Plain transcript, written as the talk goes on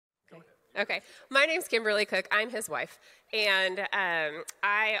Okay. My name's Kimberly Cook. I'm his wife, and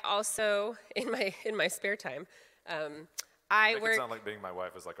I also, in my spare time, I Make work. it sound like being my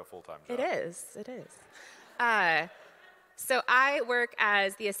wife is like a full-time job. It is. It is. So I work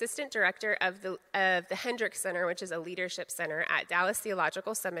as the assistant director of the Hendrick Center, which is a leadership center at Dallas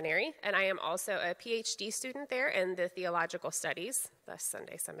Theological Seminary, and I am also a PhD student there in the theological studies, thus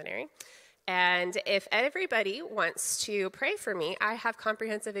Sunday Seminary. And if everybody wants to pray for me, I have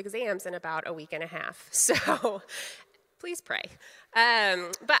comprehensive exams in about a week and a half. So please pray.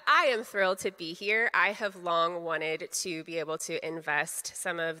 But I am thrilled to be here. I have long wanted to be able to invest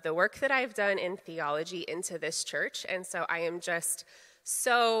some of the work that I've done in theology into this church. And so I am just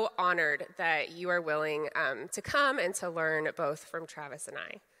so honored that you are willing to come and to learn both from Travis and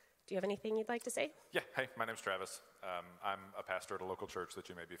I. Do you have anything you'd like to say? Yeah, hey, my name's Travis. I'm a pastor at a local church that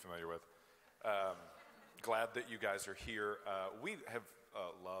you may be familiar with. Glad that you guys are here. We have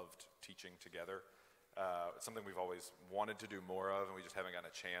loved teaching together. It's something we've always wanted to do more of, and we just haven't gotten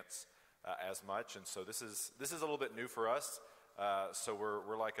a chance as much. And so this is a little bit new for us. So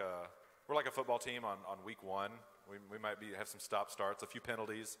we're like a football team on week one. We might have some stop starts, a few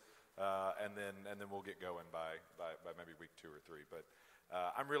penalties, and then we'll get going by maybe week 2 or 3. But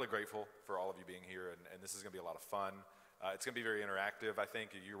I'm really grateful for all of you being here, and this is going to be a lot of fun. It's going to be very interactive. I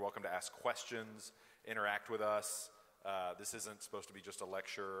think you're welcome to ask questions, interact with us. This isn't supposed to be just a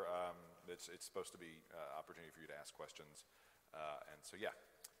lecture. It's supposed to be an opportunity for you to ask questions. And so, yeah,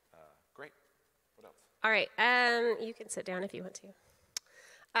 great. What else? All right. You can sit down if you want to.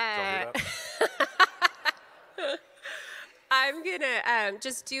 Don't do that. I'm going to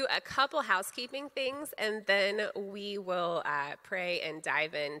just do a couple housekeeping things, and then we will pray and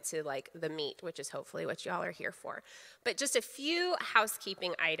dive into like the meat, which is hopefully what y'all are here for. But just a few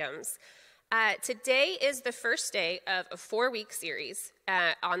housekeeping items. Today is the first day of a 4-week series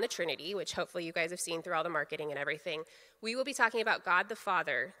on the Trinity, which hopefully you guys have seen through all the marketing and everything. We will be talking about God the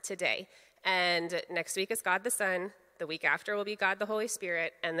Father today, and next week is God the Son. The week after will be God the Holy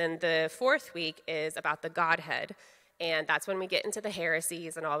Spirit, and then the 4th week is about the Godhead. And that's when we get into the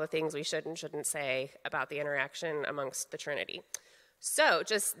heresies and all the things we should and shouldn't say about the interaction amongst the Trinity. So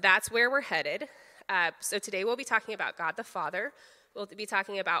that's where we're headed. So today we'll be talking about God the Father. We'll be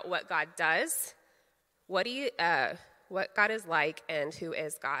talking about what God does, what God is like, and who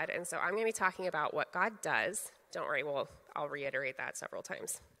is God. And so I'm going to be talking about what God does. Don't worry, I'll reiterate that several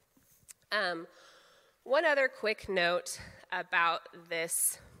times. One other quick note about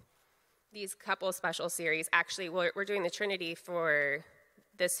these couple of special series. Actually, we're doing the Trinity for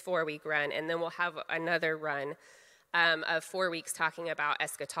this 4-week run, and then we'll have another run of 4 weeks talking about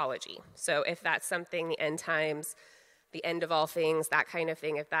eschatology. So if that's something, the end times, the end of all things, that kind of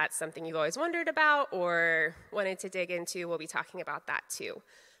thing, if that's something you've always wondered about or wanted to dig into, we'll be talking about that too.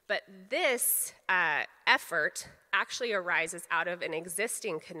 But this effort actually arises out of an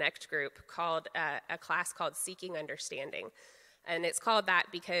existing Connect group called a class called Seeking Understanding. And it's called that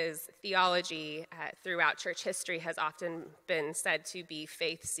because theology throughout church history has often been said to be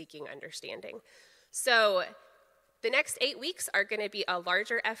faith-seeking understanding. So the next 8 weeks are going to be a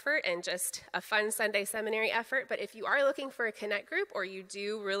larger effort and just a fun Sunday seminary effort. But if you are looking for a Connect group or you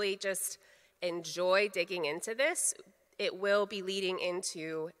do really just enjoy digging into this, it will be leading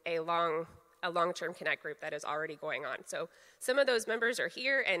into a long-term Connect group that is already going on. So some of those members are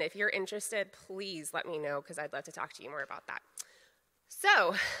here, and if you're interested, please let me know because I'd love to talk to you more about that.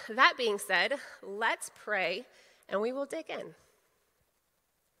 So, that being said, let's pray, and we will dig in.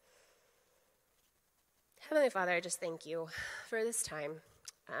 Heavenly Father, I just thank you for this time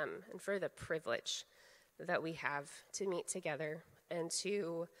and for the privilege that we have to meet together and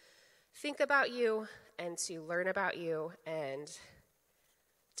to think about you and to learn about you and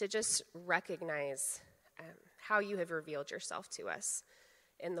to just recognize how you have revealed yourself to us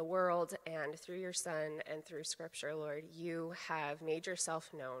in the world and through your Son and through Scripture, Lord. You have made yourself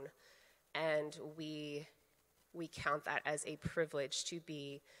known, and we count that as a privilege to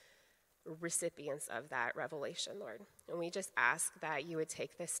be recipients of that revelation, Lord. And we just ask that you would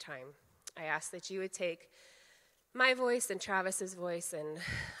take this time. I ask that you would take my voice and Travis's voice and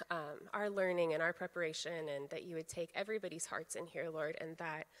our learning and our preparation, and that you would take everybody's hearts in here, Lord, and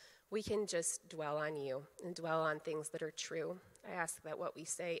that we can just dwell on you and dwell on things that are true. I ask that what we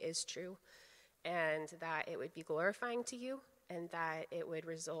say is true and that it would be glorifying to you and that it would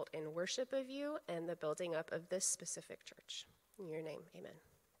result in worship of you and the building up of this specific church. In your name, amen.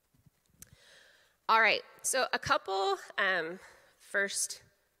 All right, so a couple, first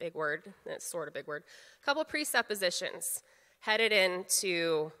big word, that's sort of big word, a couple presuppositions headed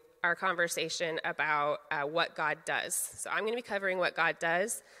into our conversation about what God does. So I'm going to be covering what God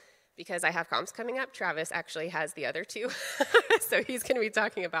does, because I have comps coming up, Travis actually has the other two. So he's going to be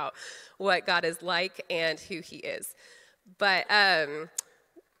talking about what God is like and who he is. But a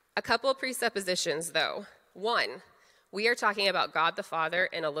couple of presuppositions, though. One, we are talking about God the Father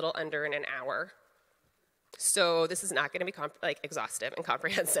in a little under an hour. So this is not going to be exhaustive and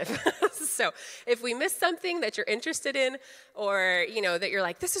comprehensive. So if we miss something that you're interested in, or that you're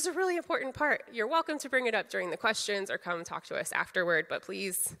like, this is a really important part, you're welcome to bring it up during the questions or come talk to us afterward. But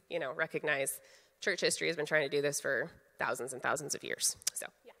please, recognize church history has been trying to do this for thousands and thousands of years. So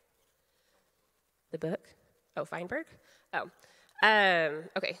yeah. The book? Oh, Feinberg? Oh,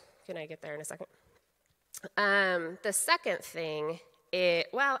 okay. Can I get there in a second? The second thing.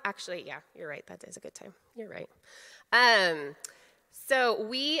 Actually, yeah, you're right. That is a good time. You're right. So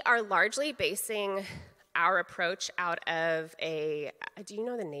we are largely basing our approach out of do you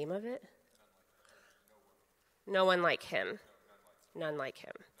know the name of it? No One Like Him. None Like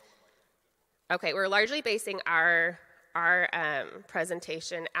Him. Okay, we're largely basing our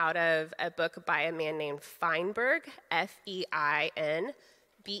presentation out of a book by a man named Feinberg, Feinberg,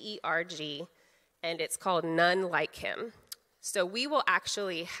 and it's called None Like Him. So we will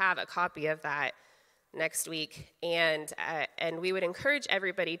actually have a copy of that next week, and we would encourage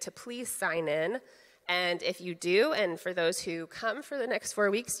everybody to please sign in. And if you do, and for those who come for the next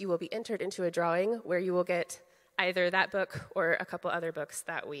 4 weeks, you will be entered into a drawing where you will get either that book or a couple other books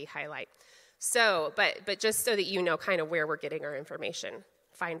that we highlight. So, but just so that you know kind of where we're getting our information,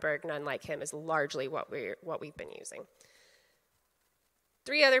 Feinberg, None Like Him is largely what we've been using.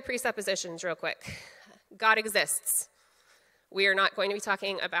 3 other presuppositions real quick. God exists. We are not going to be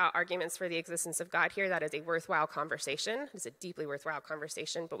talking about arguments for the existence of God here. That is a worthwhile conversation. It's a deeply worthwhile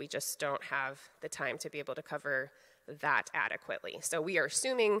conversation, but we just don't have the time to be able to cover that adequately. So we are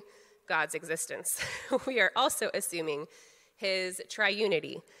assuming God's existence. We are also assuming his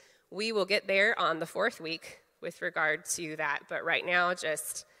triunity. We will get there on the 4th week with regard to that, but right now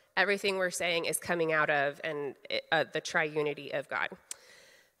just everything we're saying is coming out of the triunity of God.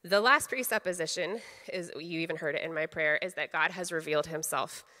 The last presupposition is, you even heard it in my prayer, is that God has revealed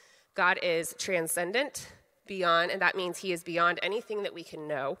himself. God is transcendent, beyond, and that means he is beyond anything that we can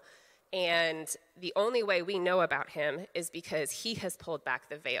know. And the only way we know about him is because he has pulled back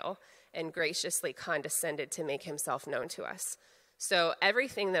the veil and graciously condescended to make himself known to us. So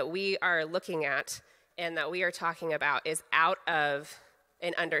everything that we are looking at and that we are talking about is out of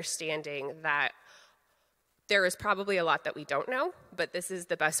an understanding that there is probably a lot that we don't know, but this is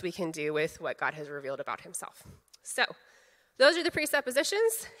the best we can do with what God has revealed about himself. So those are the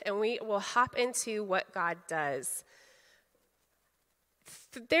presuppositions, and we will hop into what God does.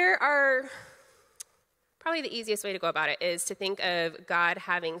 There are, probably the easiest way to go about it is to think of God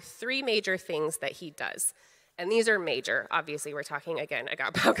having 3 major things that he does. And these are major. Obviously, we're talking, again,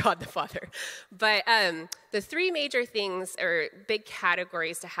 about God the Father. But the 3 major things, or big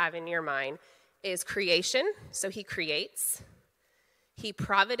categories to have in your mind, is creation, so he creates. He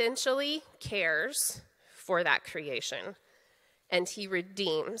providentially cares for that creation, and he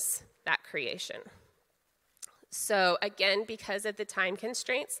redeems that creation. So again, because of the time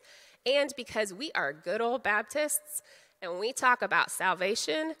constraints, and because we are good old Baptists, and we talk about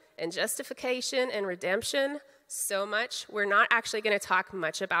salvation and justification and redemption so much, we're not actually going to talk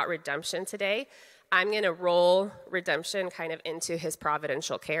much about redemption today. I'm going to roll redemption kind of into his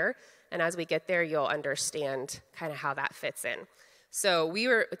providential care. And as we get there, you'll understand kind of how that fits in. So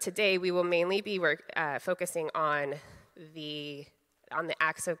today we will mainly be focusing on the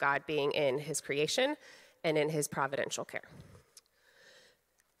acts of God being in his creation and in his providential care.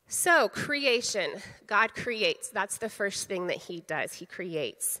 So creation, God creates. That's the first thing that he does. He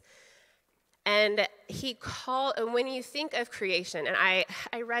creates. And when you think of creation, and I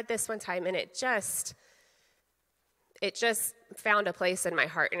read this one time, and it just found a place in my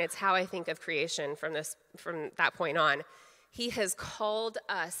heart, and it's how I think of creation from that point on. He has called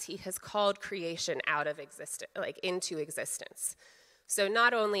creation out of existence, into existence. So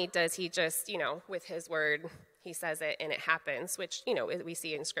not only does he just, with his word, he says it and it happens, which, we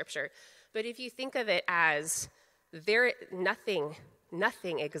see in Scripture. But if you think of it as nothing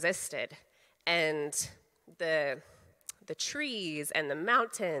existed, and the trees and the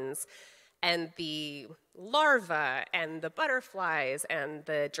mountains and the larvae and the butterflies and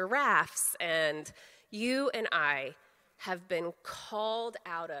the giraffes, and you and I have been called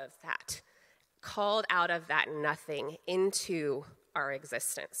out of that nothing into our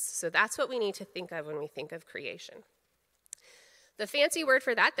existence. So that's what we need to think of when we think of creation. The fancy word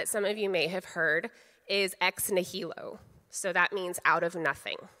for that some of you may have heard is ex nihilo. So that means out of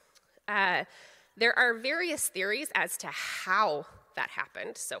nothing. There are various theories as to how that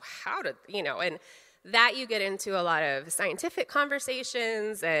happened. So how did, and that you get into a lot of scientific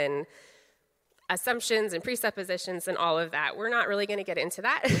conversations and assumptions and presuppositions and all of that. We're not really going to get into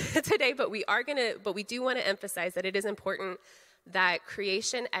that today, but we do want to emphasize that it is important that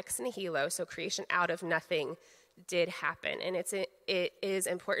creation ex nihilo, so creation out of nothing, did happen. And it is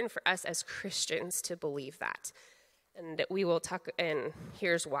important for us as Christians to believe that. And we will talk, and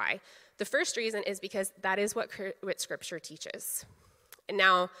here's why. The first reason is because that is what Scripture teaches. And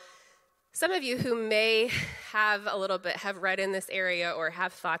now, some of you who may have read in this area or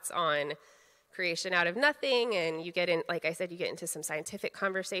have thoughts on creation out of nothing, and you get in, like I said, you get into some scientific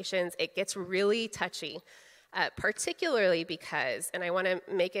conversations, it gets really touchy, particularly because, and I want to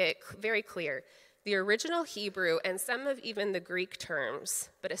make it very clear, the original Hebrew and some of even the Greek terms,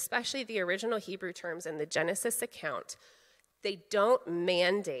 but especially the original Hebrew terms in the Genesis account, they don't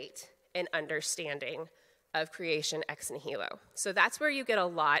mandate an understanding of creation ex nihilo. So that's where you get a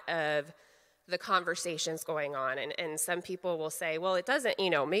lot of the conversations going on. And some people will say, well, it doesn't,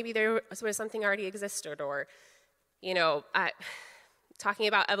 maybe there was something already existed, or, talking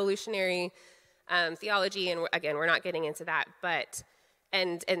about evolutionary theology, and again, we're not getting into that, but,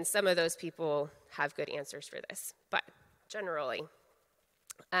 and some of those people have good answers for this. But generally,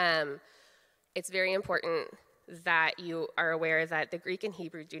 it's very important that you are aware that the Greek and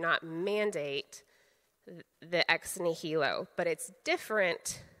Hebrew do not mandate the ex nihilo, but it's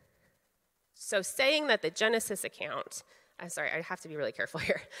different. So saying that the Genesis account, I'm sorry, I have to be really careful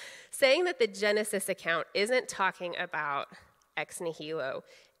here. Saying that the Genesis account isn't talking about ex nihilo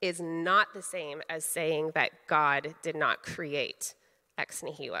is not the same as saying that God did not create ex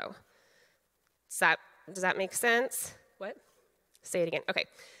nihilo. Does that make sense? What? Say it again. Okay.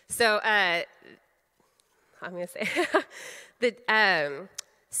 So I'm going to say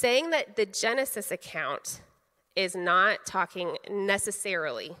saying that the Genesis account is not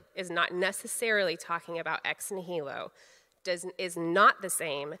necessarily talking about ex nihilo is not the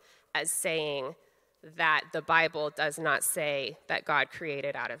same as saying that the Bible does not say that God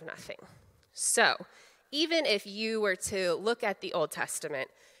created out of nothing. So even if you were to look at the Old Testament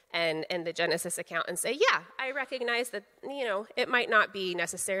and the Genesis account and say, yeah, I recognize that, it might not be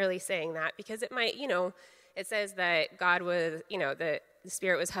necessarily saying that, because it might, it says that God was, the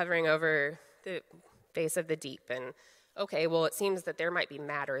Spirit was hovering over the face of the deep, and okay, well, it seems that there might be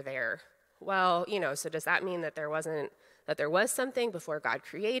matter there. Well, so does that mean that there was something before God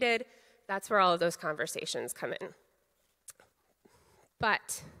created? That's where all of those conversations come in.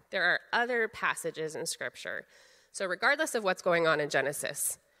 But there are other passages in Scripture. So regardless of what's going on in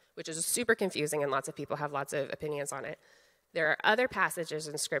Genesis, which is super confusing and lots of people have lots of opinions on it, there are other passages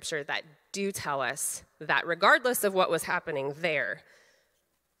in Scripture that do tell us that regardless of what was happening there,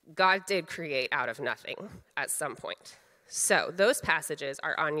 God did create out of nothing at some point. So those passages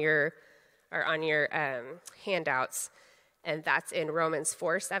are on your handouts, and that's in Romans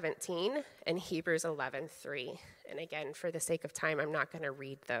 4:17 and Hebrews 11:3. And again, for the sake of time, I'm not going to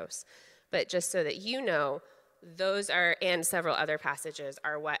read those. But just so that you know, those are, and several other passages,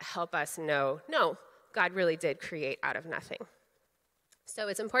 are what help us know, no, God really did create out of nothing. So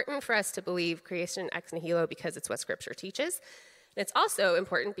it's important for us to believe creation ex nihilo because it's what Scripture teaches. And it's also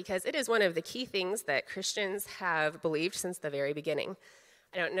important because it is one of the key things that Christians have believed since the very beginning.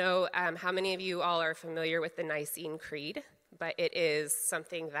 I don't know how many of you all are familiar with the Nicene Creed, but it is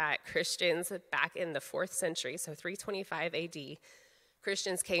something that Christians back in the 4th century, so 325 AD,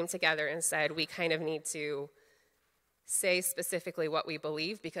 Christians came together and said, we kind of need to say specifically what we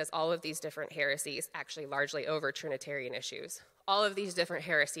believe, because all of these different heresies, actually largely over Trinitarian issues, all of these different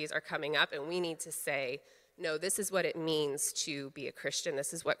heresies are coming up, and we need to say, no, this is what it means to be a Christian.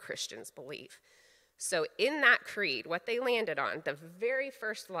 This is what Christians believe. So in that creed, what they landed on, the very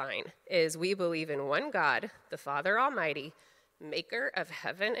first line is, we believe in one God, the Father Almighty, maker of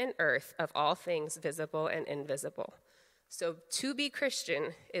heaven and earth, of all things visible and invisible. So to be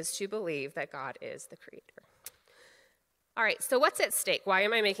Christian is to believe that God is the creator. All right, so what's at stake? Why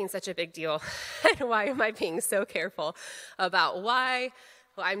am I making such a big deal? And why am I being so careful about why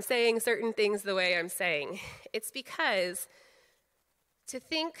I'm saying certain things the way I'm saying? It's because to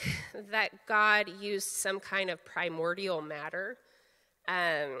think that God used some kind of primordial matter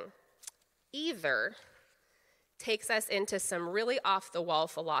either takes us into some really off-the-wall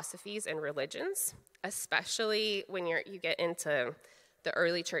philosophies and religions, especially when you get into the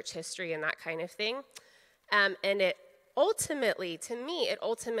early church history and that kind of thing. And it ultimately, to me, it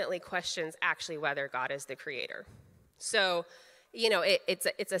ultimately questions actually whether God is the creator. So,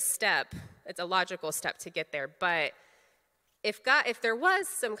 it's a step, it's a logical step to get there, but if there was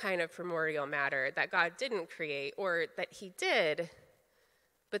some kind of primordial matter that God didn't create, or that he did,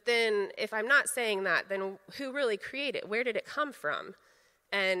 But then if I'm not saying that, then who really created it? Where did it come from?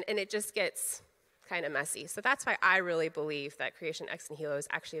 And it just gets kind of messy. So that's why I really believe that creation ex nihilo is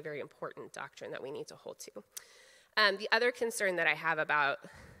actually a very important doctrine that we need to hold to. The other concern that I have about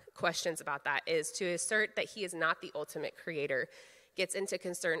questions about that is to assert that he is not the ultimate creator gets into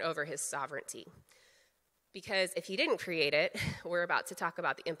concern over his sovereignty. Because if he didn't create it, we're about to talk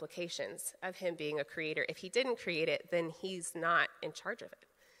about the implications of him being a creator. If he didn't create it, then he's not in charge of it.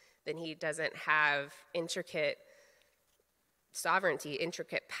 Then he doesn't have intricate sovereignty,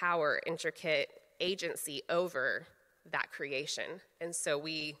 intricate power, intricate agency over that creation. And so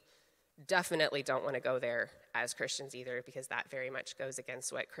we definitely don't want to go there as Christians either, because that very much goes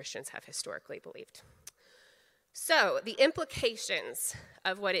against what Christians have historically believed. So the implications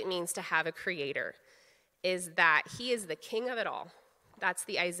of what it means to have a creator is that he is the king of it all. That's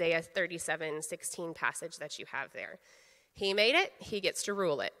the Isaiah 37:16 passage that you have there. He made it, he gets to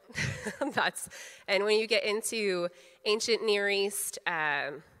rule it. And when you get into ancient Near East,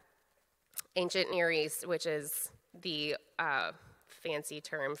 which is the fancy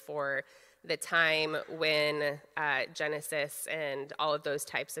term for the time when Genesis and all of those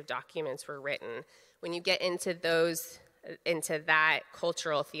types of documents were written, when you get into that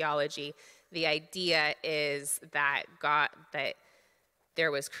cultural theology, the idea is that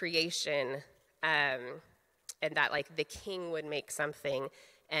there was creation, and that like the king would make something,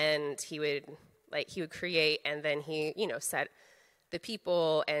 and he would create, and then he set the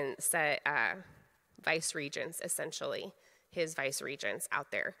people and set vice regents, essentially his vice regents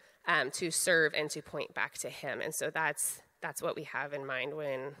out there to serve and to point back to him. And so that's what we have in mind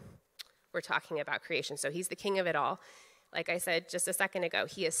when we're talking about creation. So he's the king of it all. Like I said just a second ago,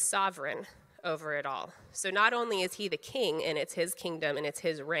 he is sovereign over it all. So not only is he the king and it's his kingdom and it's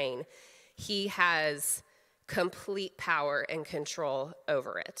his reign, he has complete power and control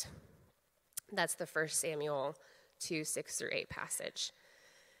over it. That's the 1 Samuel 2:6-8 passage.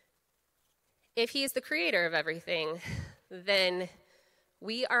 If he is the creator of everything, then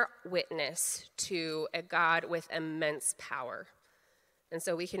we are witness to a God with immense power. And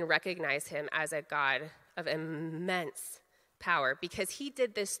so we can recognize him as a God of immense power because he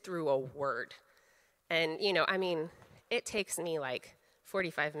did this through a word. And, it takes me like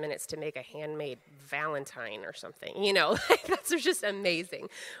 45 minutes to make a handmade Valentine or something, that's just amazing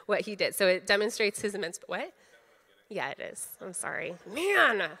what he did. So it demonstrates his immense, what? Yeah, it is. I'm sorry.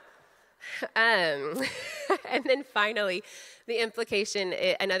 Man. And then finally,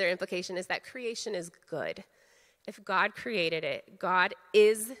 another implication is that creation is good. If God created it, God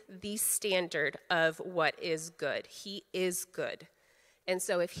is the standard of what is good. He is good. And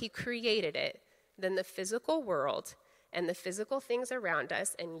so if he created it, then the physical world and the physical things around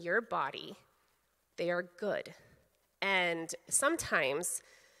us and your body, they are good. And sometimes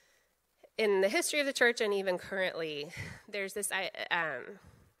in the history of the church and even currently, there's this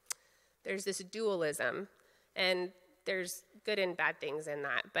dualism, and there's good and bad things in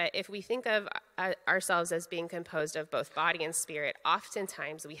that. But if we think of ourselves as being composed of both body and spirit,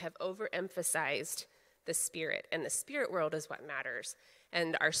 oftentimes we have overemphasized the spirit, and the spirit world is what matters,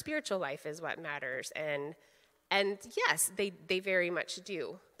 and our spiritual life is what matters. And yes, they very much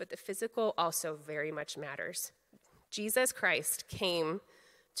do, but the physical also very much matters. Jesus Christ came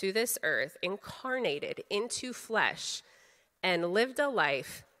to this earth, incarnated into flesh, and lived a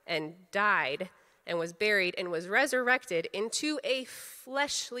life and died and was buried and was resurrected into a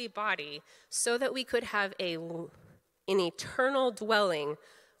fleshly body so that we could have an eternal dwelling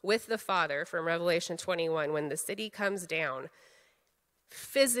with the Father from Revelation 21 when the city comes down,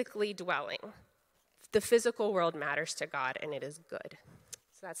 physically dwelling. The physical world matters to God, and it is good.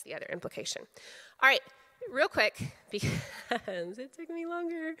 So that's the other implication. All right, real quick, because it took me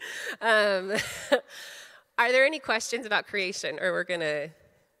longer. Are there any questions about creation, or we're going to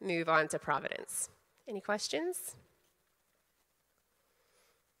move on to providence? Any questions?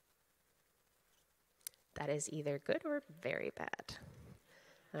 That is either good or very bad.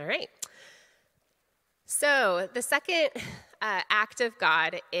 All right. So the second act of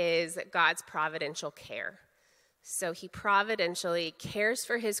God is God's providential care. So he providentially cares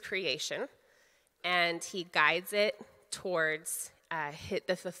for his creation, and he guides it towards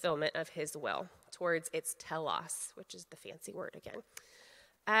the fulfillment of his will, towards its telos, which is the fancy word again.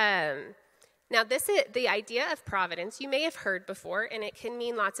 Now, this is the idea of providence you may have heard before, and it can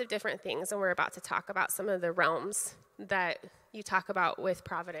mean lots of different things, and we're about to talk about some of the realms that you talk about with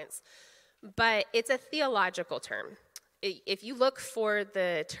providence. But it's a theological term. If you look for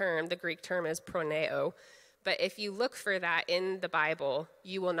the term, the Greek term is proneo, but if you look for that in the Bible,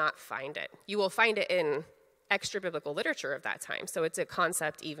 you will not find it. You will find it in extra biblical literature of that time. So it's a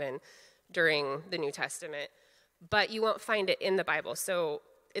concept even during the New Testament, but you won't find it in the Bible. So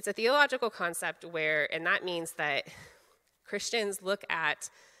it's a theological concept and that means that Christians look at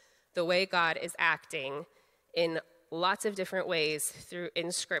the way God is acting in lots of different ways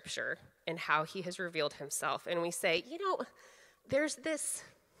in Scripture and how he has revealed himself. And we say, there's this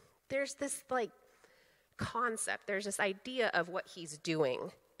like concept, there's this idea of what he's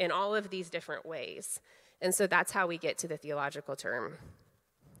doing in all of these different ways. And so that's how we get to the theological term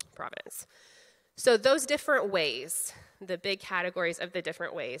providence. So those different ways, the big categories of the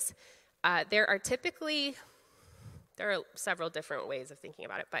different ways, there are several different ways of thinking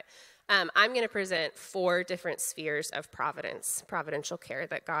about it, but I'm going to present 4 different spheres of providential care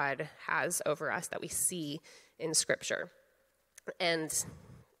that God has over us that we see in Scripture and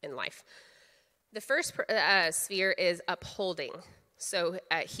in life. The first sphere is upholding. So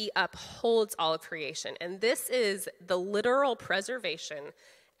he upholds all of creation, and this is the literal preservation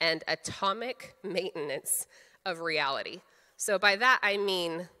and atomic maintenance of reality. So by that I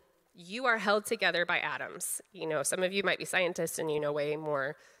mean you are held together by atoms. Some of you might be scientists and you know way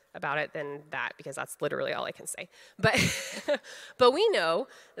more about it than that, because that's literally all I can say. But but we know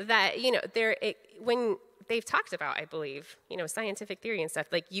that when they've talked about, I believe, scientific theory and stuff,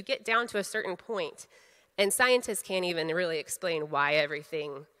 like you get down to a certain point, and scientists can't even really explain why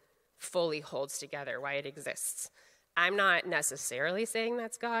everything fully holds together, why it exists. I'm not necessarily saying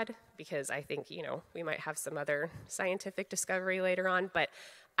that's God, because I think, we might have some other scientific discovery later on, but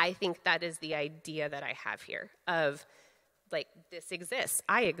I think that is the idea that I have here of, like, this exists,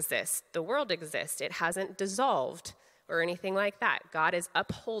 I exist, the world exists, it hasn't dissolved or anything like that. God is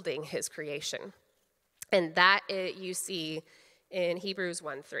upholding his creation. And that you see in Hebrews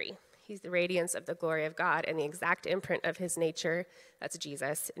 1:3. He's the radiance of the glory of God and the exact imprint of his nature. That's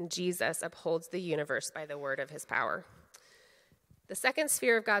Jesus. And Jesus upholds the universe by the word of his power. The second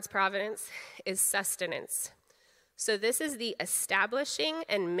sphere of God's providence is sustenance. So this is the establishing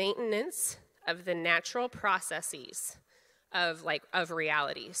and maintenance of the natural processes of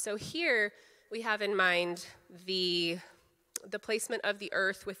reality. So here we have in mind the placement of the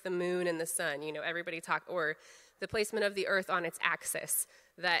earth with the moon and the sun. Or the placement of the earth on its axis.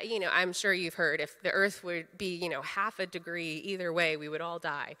 That, I'm sure you've heard, if the earth would be, half a degree either way, we would all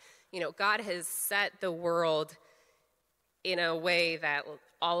die. God has set the world in a way that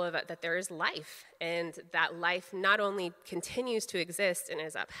that there is life, and that life not only continues to exist and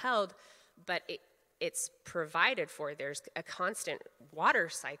is upheld, but it's provided for. There's a constant water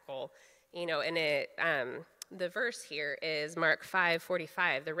cycle, and the verse here is Mark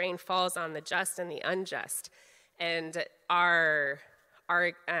 5:45. The rain falls on the just and the unjust. And our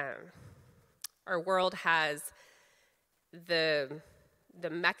world has the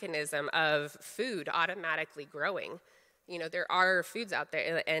mechanism of food automatically growing. There are foods out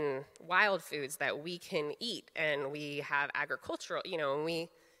there and wild foods that we can eat, and we have agricultural, and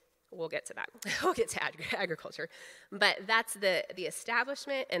we'll get to that. We'll get to agriculture. But that's the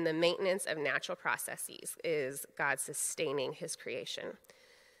establishment and the maintenance of natural processes is God sustaining his creation.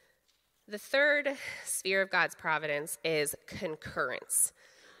 The third sphere of God's providence is concurrence.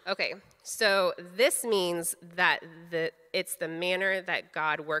 Okay, so this means that it's the manner that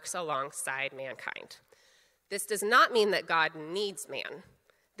God works alongside mankind. This does not mean that God needs man.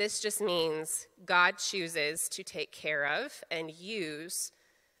 This just means God chooses to take care of and use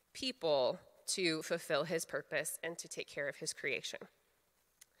people to fulfill his purpose and to take care of his creation.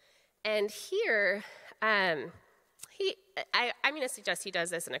 And here, I'm going to suggest he does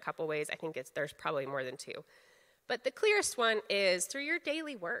this in a couple ways. I think there's probably more than 2. But the clearest one is through your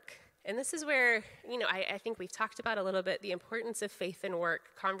daily work. And this is where, I think we've talked about a little bit the importance of faith and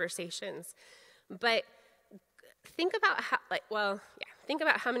work conversations. But think about think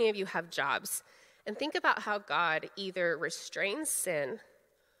about how many of you have jobs. And think about how God either restrains sin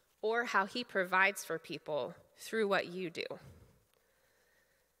or how he provides for people through what you do.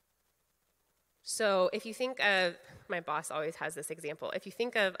 So if you think of, my boss always has this example, if you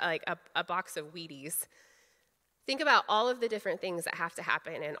think of like a box of Wheaties, think about all of the different things that have to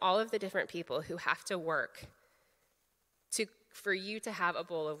happen and all of the different people who have to work for you to have a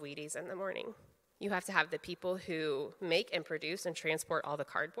bowl of Wheaties in the morning. You have to have the people who make and produce and transport all the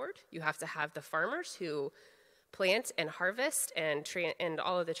cardboard. You have to have the farmers who plant and harvest and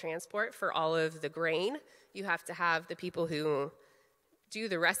all of the transport for all of the grain. You have to have the people who do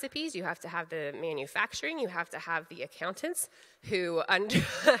the recipes. You have to have the manufacturing. You have to have the accountants who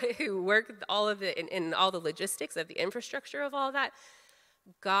work all of it in all the logistics of the infrastructure of all that.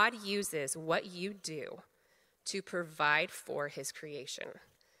 God uses what you do to provide for his creation.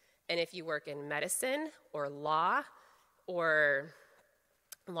 And if you work in medicine or law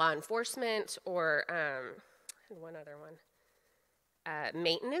enforcement or one other one,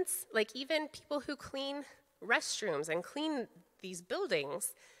 maintenance, like even people who clean restrooms and clean these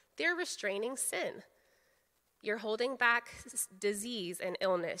buildings, they're restraining sin. You're holding back disease and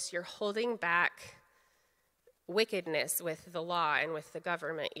illness. You're holding back wickedness with the law and with the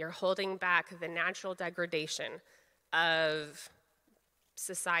government. You're holding back the natural degradation of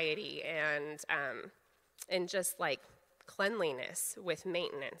society and just like cleanliness with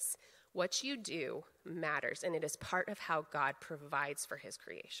maintenance. What you do matters, and it is part of how God provides for his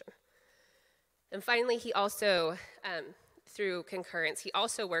creation. And finally, he also, through concurrence, he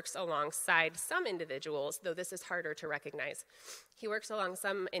also works alongside some individuals, though this is harder to recognize. He works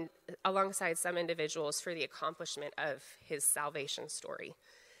alongside some individuals for the accomplishment of his salvation story.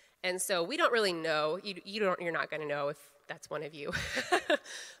 And so we don't really know, you're not going to know if that's one of you.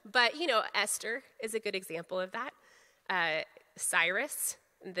 But, Esther is a good example of that. Cyrus,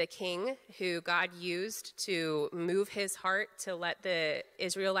 the king who God used to move his heart to let the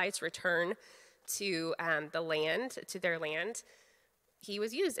Israelites return to their land, he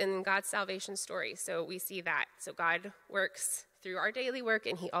was used in God's salvation story. So we see that. So God works through our daily work,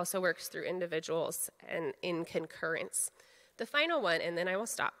 and he also works through individuals and in concurrence. The final one, and then I will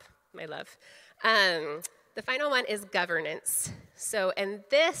stop, my love. The final one is governance. So, and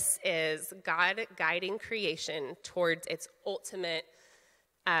this is God guiding creation towards its ultimate,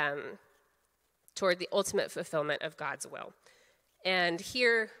 toward the ultimate fulfillment of God's will. And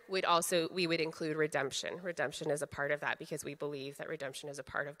here we would include redemption. Redemption is a part of that because we believe that redemption is a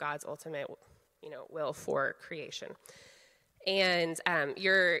part of God's ultimate, will for creation. And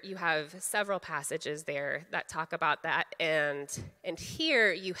you have several passages there that talk about that. And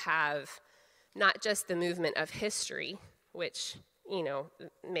here you have not just the movement of history, which,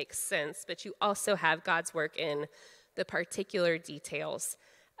 makes sense, but you also have God's work in the particular details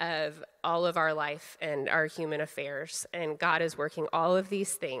of all of our life and our human affairs. And God is working all of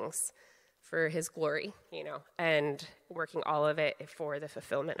these things for his glory, and working all of it for the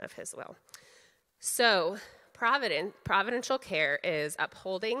fulfillment of his will. So providential care is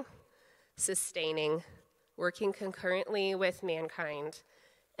upholding, sustaining, working concurrently with mankind,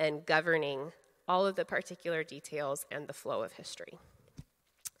 and governing all of the particular details and the flow of history.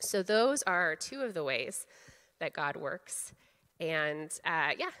 So those are two of the ways that God works. And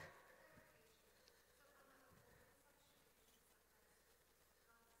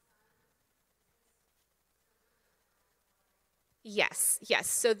Yes.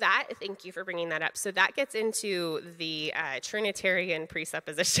 So thank you for bringing that up. So that gets into the Trinitarian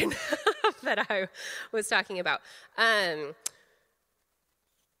presupposition that I was talking about.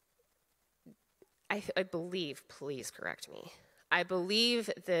 I believe, please correct me, I believe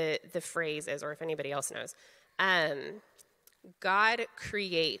the phrase is, or if anybody else knows, God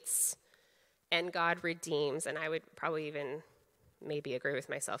creates and God redeems, and I would probably even maybe agree with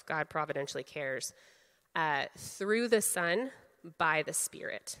myself, God providentially cares through the Son by the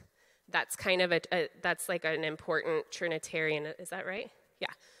Spirit. That's kind of that's like an important Trinitarian, is that right?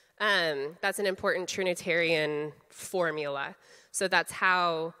 Yeah. That's an important Trinitarian formula. So that's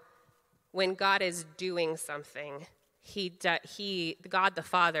how, when God is doing something, God the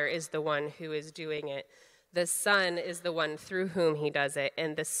Father is the one who is doing it. The Son is the one through whom he does it,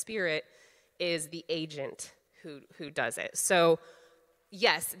 and the Spirit is the agent who does it. So,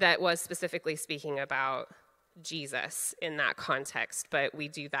 yes, that was specifically speaking about Jesus in that context, but we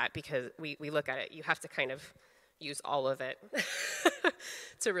do that because we look at it. You have to kind of use all of it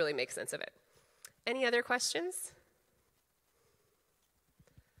to really make sense of it. Any other questions?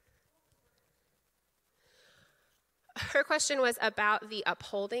 Her question was about the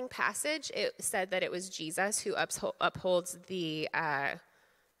upholding passage. It said that it was Jesus who upholds the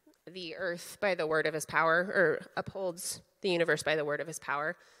earth by the word of his power, or upholds the universe by the word of his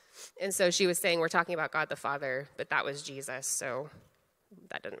power. And so she was saying we're talking about God the Father, but that was Jesus, so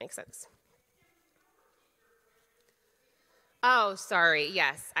that doesn't make sense. Oh, sorry.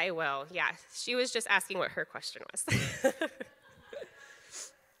 Yes, I will. Yeah, she was just asking what her question was.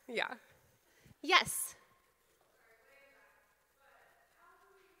 Yeah. Yes.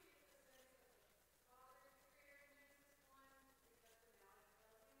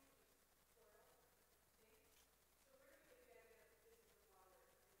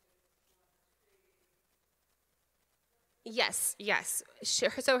 Yes.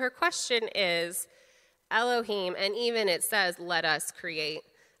 So her question is Elohim, and even it says, let us create,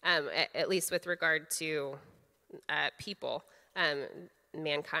 at least with regard to people,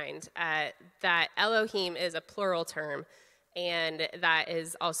 mankind, that Elohim is a plural term, And that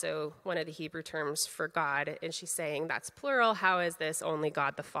is also one of the Hebrew terms for God. And she's saying that's plural. How is this only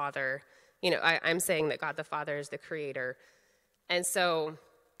God the Father? I'm saying that God the Father is the creator. And so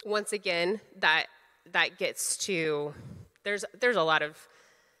once again, that gets to, there's a lot of,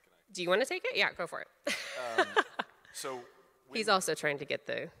 do you want to take it? Yeah, go for it. So he's also trying to get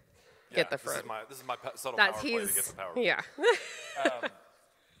the front. This is my subtle power play to get the power. Yeah.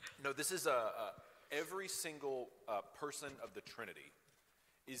 No, this is every single person of the Trinity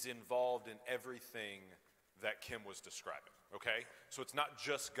is involved in everything that Kim was describing, okay? So it's not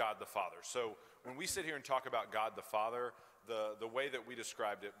just God the Father. So when we sit here and talk about God the Father, the way that we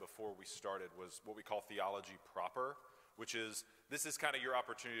described it before we started was what we call theology proper, which is, this is kind of your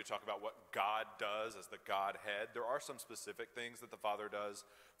opportunity to talk about what God does as the Godhead. There are some specific things that the Father does.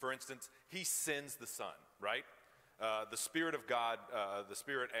 For instance, he sends the Son, right? The Spirit of God, the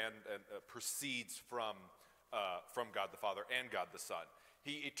Spirit and proceeds from God the Father and God the Son.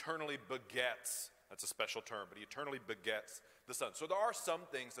 He eternally begets, that's a special term, but he eternally begets the Son. So there are some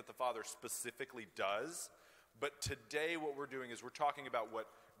things that the Father specifically does, but today what we're doing is we're talking about what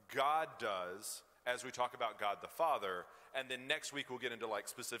God does as we talk about God the Father, and then next week we'll get into like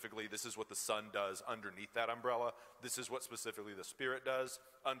specifically this is what the Son does underneath that umbrella, this is what specifically the Spirit does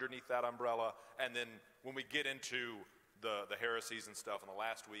underneath that umbrella, and then when we get into the heresies and stuff in the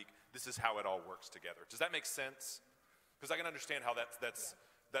last week, this is how it all works together. Does that make sense? Because I can understand how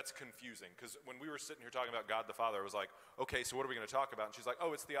that's confusing, because when we were sitting here talking about God the Father, I was like, okay, so what are we going to talk about? And she's like,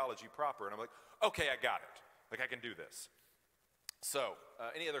 oh, it's theology proper, and I'm like, okay, I got it. Like, I can do this. So,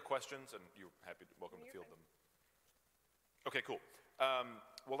 any other questions? And you're welcome to field them. Okay, cool.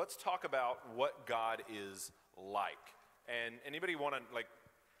 Well, let's talk about what God is like. And anybody want to, like,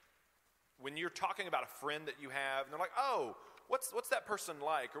 when you're talking about a friend that you have, and they're like, oh, what's that person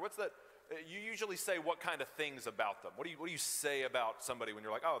like? Or what's that? You usually say what kind of things about them. What do you say about somebody when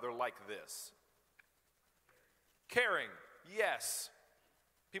you're like, oh, they're like this? Caring. Yes.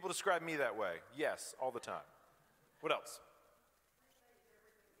 People describe me that way. Yes, all the time. What else?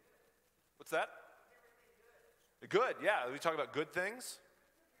 What's that? Good, yeah. We talk about good things.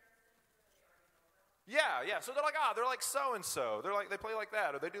 Yeah. So they're like, they're like so-and-so. They're like, they play like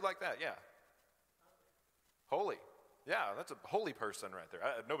that, or they do like that, yeah. Holy. Yeah, that's a holy person right there.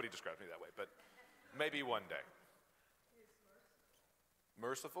 Nobody describes me that way, but maybe one day.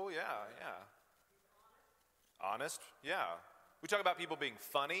 Merciful, yeah. Honest, yeah. We talk about people being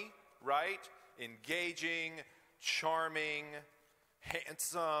funny, right? Engaging, charming,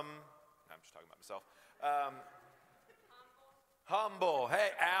 handsome. I'm just talking about myself. Humble. Hey,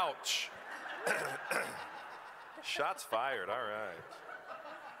 ouch. Shots fired. All right.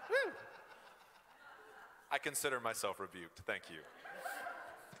 Woo. I consider myself rebuked. Thank you.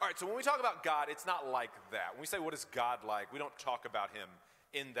 All right, so when we talk about God, it's not like that. When we say, what is God like, we don't talk about him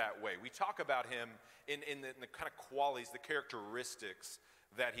in that way. We talk about him in the kind of qualities, the characteristics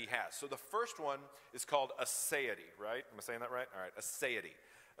that he has. So the first one is called aseity, right? Am I saying that right? All right, aseity.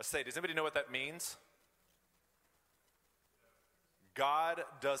 Aseity. Does anybody know what that means? God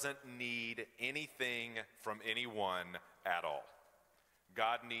doesn't need anything from anyone at all.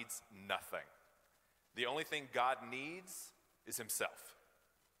 God needs nothing. The only thing God needs is himself.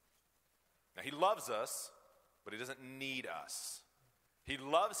 Now, he loves us, but he doesn't need us. He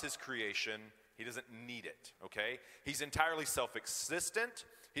loves his creation. He doesn't need it, okay? He's entirely self-existent.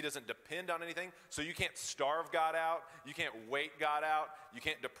 He doesn't depend on anything. So you can't starve God out. You can't wait God out. You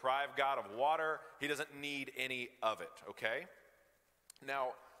can't deprive God of water. He doesn't need any of it, okay? Now,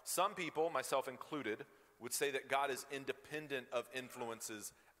 some people, myself included, would say that God is independent of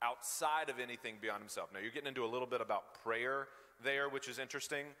influences outside of anything beyond himself. Now, you're getting into a little bit about prayer there, which is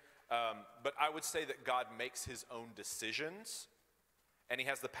interesting. But I would say that God makes his own decisions, and he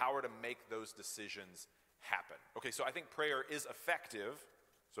has the power to make those decisions happen. Okay, so I think prayer is effective,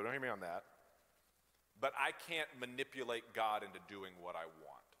 so don't hear me on that. But I can't manipulate God into doing what I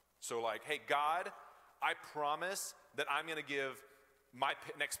want. So like, hey, God, I promise that I'm going to give my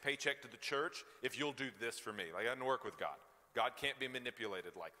next paycheck to the church if you'll do this for me. Like, I didn't work with God. God can't be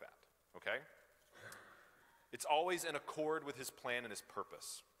manipulated like that, okay? It's always in accord with his plan and his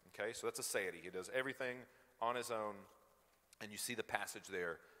purpose, okay? So that's aseity. He does everything on his own, and you see the passage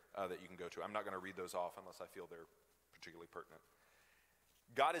there that you can go to. I'm not going to read those off unless I feel they're particularly pertinent.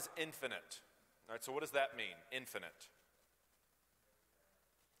 God is infinite. All right, so what does that mean, infinite?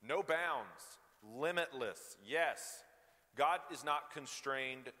 No bounds, limitless, yes. God is not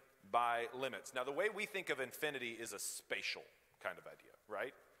constrained by limits. Now, the way we think of infinity is a spatial kind of idea,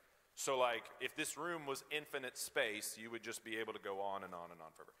 right? So, like, if this room was infinite space, you would just be able to go on and on and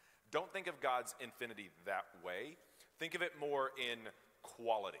on forever. Don't think of God's infinity that way. Think of it more in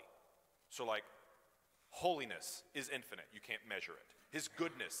quality. So like, holiness is infinite. You can't measure it. His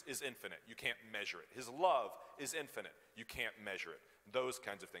goodness is infinite. You can't measure it. His love is infinite. You can't measure it. Those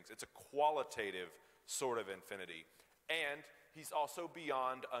kinds of things. It's a qualitative sort of infinity. And he's also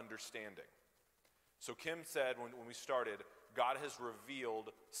beyond understanding. So Kim said when we started, God has revealed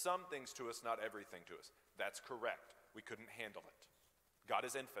some things to us, not everything to us. That's correct. We couldn't handle it. God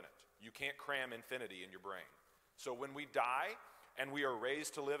is infinite. You can't cram infinity in your brain. So when we die and we are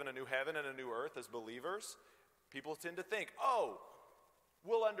raised to live in a new heaven and a new earth as believers, people tend to think, oh,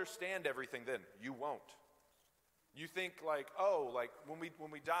 we'll understand everything then. You won't. You think like, oh, like when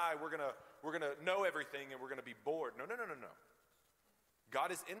we die, we're gonna know everything and we're gonna be bored. No.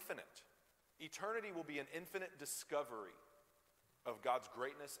 God is infinite. Eternity will be an infinite discovery of God's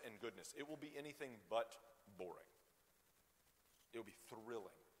greatness and goodness. It will be anything but boring. It will be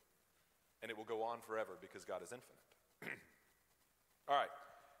thrilling. And it will go on forever because God is infinite. All right.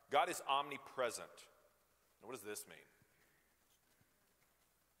 God is omnipresent. Now, what does this mean?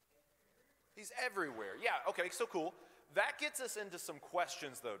 He's everywhere. Yeah, okay, so cool. That gets us into some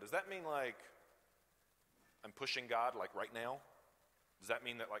questions, though. Does that mean, like, I'm pushing God, like, right now? Does that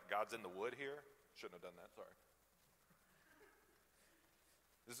mean that, like, God's in the wood here? Shouldn't have done that, sorry.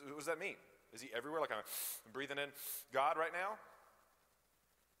 What does that mean? Is he everywhere? Like, I'm breathing in God right now?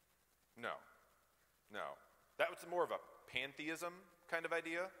 No. That was more of a pantheism kind of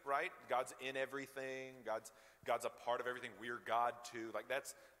idea, right? God's in everything. God's a part of everything. We're God too. Like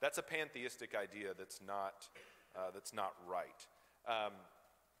that's a pantheistic idea that's not right.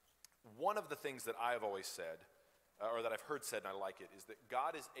 One of the things that I have always said, or that I've heard said, and I like it, is that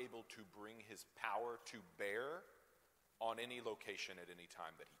God is able to bring his power to bear on any location at any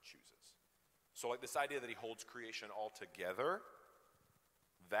time that he chooses. So like this idea that he holds creation all together,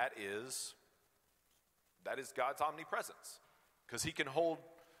 that is God's omnipresence. Because he can hold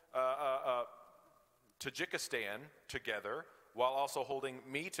Tajikistan together while also holding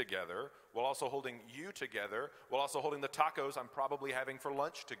me together, while also holding you together, while also holding the tacos I'm probably having for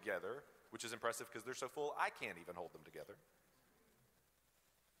lunch together, which is impressive because they're so full I can't even hold them together.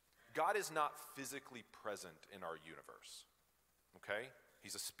 God is not physically present in our universe, okay?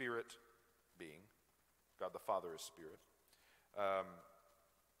 He's a spirit being. God the Father is spirit.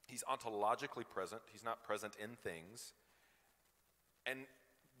 He's ontologically present. He's not present in things. And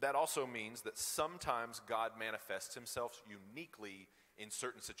that also means that sometimes God manifests himself uniquely in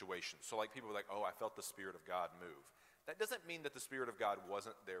certain situations. So like people are like, oh, I felt the Spirit of God move. That doesn't mean that the Spirit of God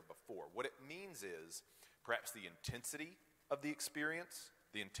wasn't there before. What it means is perhaps the intensity of the experience,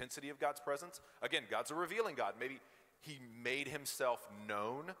 the intensity of God's presence. Again, God's a revealing God. Maybe he made himself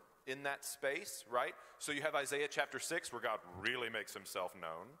known in that space, right? So you have Isaiah chapter 6 where God really makes himself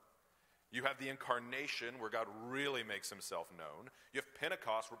known. You have the incarnation where God really makes himself known. You have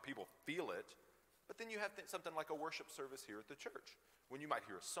Pentecost where people feel it. But then you have something like a worship service here at the church when you might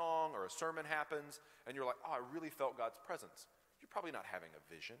hear a song or a sermon happens and you're like, oh, I really felt God's presence. You're probably not having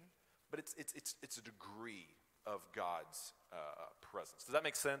a vision, but it's a degree of God's presence. Does that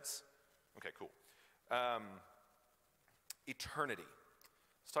make sense? Okay, cool. Eternity.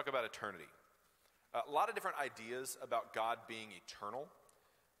 Let's talk about eternity. A lot of different ideas about God being eternal.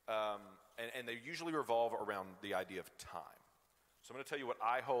 And they usually revolve around the idea of time. So I'm going to tell you what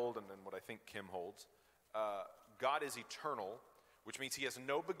I hold and then what I think Kim holds. God is eternal, which means he has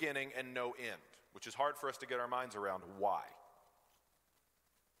no beginning and no end, which is hard for us to get our minds around. Why?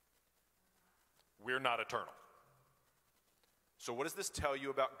 We're not eternal. So what does this tell you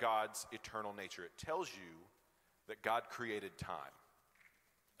about God's eternal nature? It tells you that God created time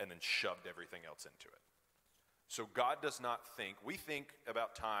and then shoved everything else into it. So God does not think, we think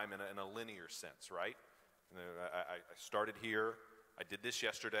about time in a linear sense, right? I started here, I did this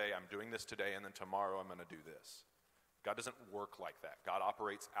yesterday, I'm doing this today, and then tomorrow I'm going to do this. God doesn't work like that. God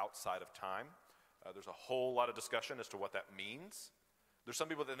operates outside of time. There's a whole lot of discussion as to what that means. There's some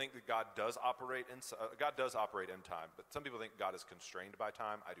people that think that God does operate in time, but some people think God is constrained by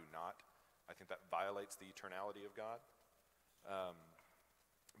time. I do not. I think that violates the eternality of God.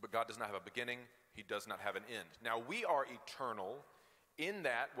 But God does not have a beginning. He does not have an end. Now, we are eternal in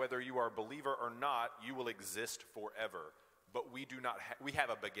that whether you are a believer or not, you will exist forever. But we do not. We have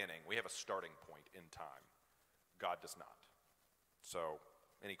a beginning. We have a starting point in time. God does not. So,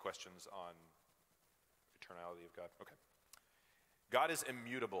 any questions on eternality of God? Okay. God is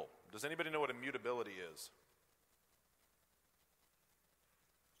immutable. Does anybody know what immutability is?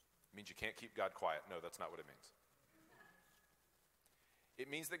 It means you can't keep God quiet. No, that's not what it means. It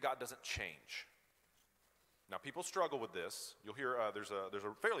means that God doesn't change. Now, people struggle with this. You'll hear there's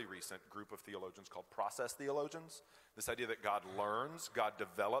a fairly recent group of theologians called process theologians. This idea that God learns, God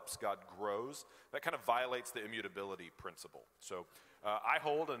develops, God grows. That kind of violates the immutability principle. So I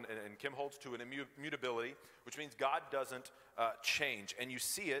hold, and Kim holds to an immutability, which means God doesn't change. And you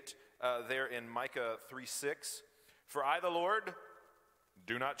see it there in Micah 3:6. For I, the Lord,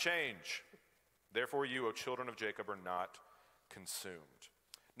 do not change. Therefore you, O children of Jacob, are not consumed.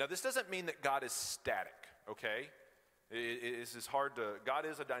 Now, this doesn't mean that God is static. Okay? This is hard to, God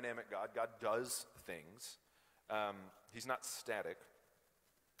is a dynamic God. God does things. He's not static.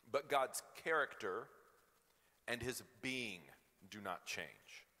 But God's character and his being do not change.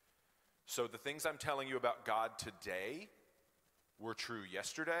 So the things I'm telling you about God today were true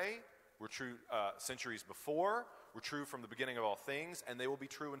yesterday, were true centuries before, were true from the beginning of all things, and they will be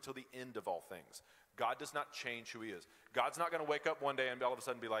true until the end of all things. God does not change who he is. God's not going to wake up one day and all of a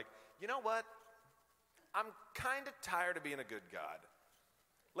sudden be like, you know what? I'm kind of tired of being a good God.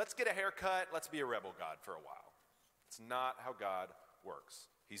 Let's get a haircut. Let's be a rebel God for a while. It's not how God works.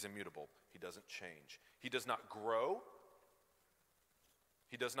 He's immutable. He doesn't change. He does not grow.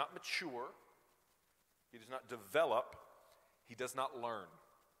 He does not mature. He does not develop. He does not learn.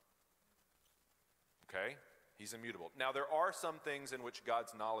 Okay? He's immutable. Now, there are some things in which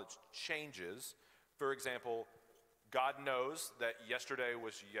God's knowledge changes. For example, God knows that yesterday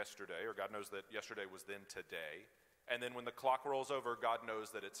was yesterday, or God knows that yesterday was then today. And then when the clock rolls over, God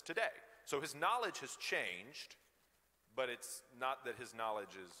knows that it's today. So his knowledge has changed, but it's not that his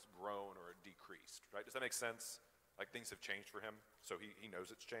knowledge is grown or decreased, right? Does that make sense? Like things have changed for him, so he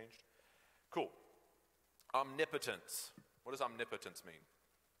knows it's changed. Cool. Omnipotence. What does omnipotence mean?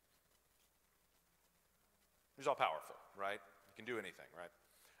 He's all powerful, right? He can do anything, right?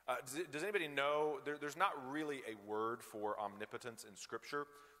 Does anybody know, there's not really a word for omnipotence in Scripture.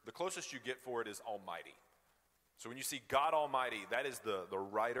 The closest you get for it is almighty. So when you see God Almighty, that is the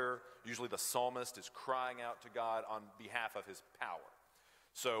writer, usually the psalmist, is crying out to God on behalf of his power.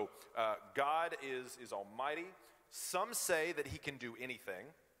 So God is almighty. Some say that he can do anything.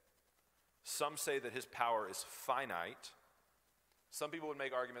 Some say that his power is finite. Some people would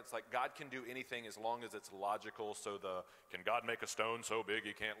make arguments like God can do anything as long as it's logical. So can God make a stone so big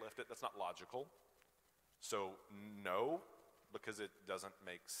he can't lift it? That's not logical. So no, because it doesn't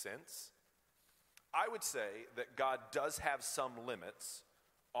make sense. I would say that God does have some limits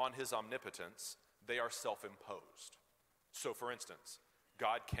on his omnipotence. They are self-imposed. So for instance,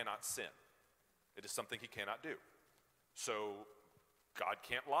 God cannot sin. It is something he cannot do. So God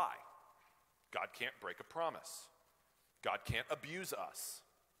can't lie. God can't break a promise. God can't abuse us.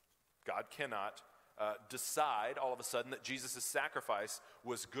 God cannot decide all of a sudden that Jesus' sacrifice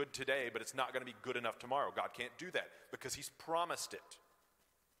was good today, but it's not going to be good enough tomorrow. God can't do that because he's promised it.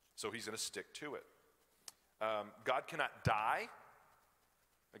 So he's going to stick to it. God cannot die.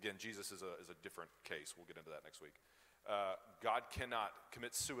 Again, Jesus is a different case. We'll get into that next week. God cannot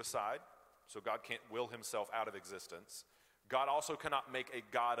commit suicide, so God can't will himself out of existence. God also cannot make a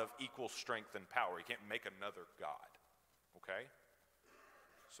God of equal strength and power. He can't make another God. Okay?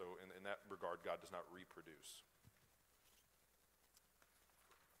 So in that regard, God does not reproduce.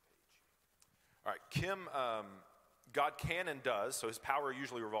 All right, Kim, God can and does, so his power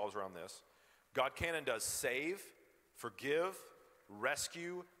usually revolves around this. God can and does save, forgive,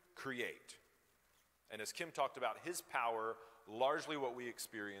 rescue, create. And as Kim talked about, his power, largely what we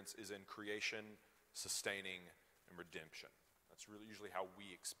experience is in creation, sustaining, and redemption. That's really usually how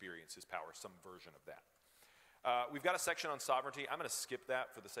we experience his power, some version of that. We've got a section on sovereignty. I'm going to skip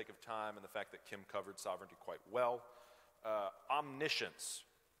that for the sake of time and the fact that Kim covered sovereignty quite well. Omniscience.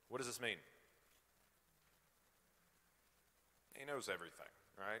 What does this mean? He knows everything,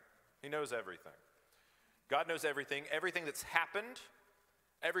 right? He knows everything. God knows everything. Everything that's happened,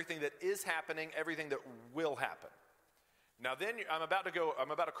 everything that is happening, everything that will happen. Now then, I'm about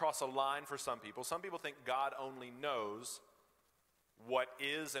to cross a line for some people. Some people think God only knows what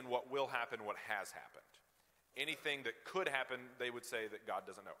is and what will happen, what has happened. Anything that could happen, they would say that God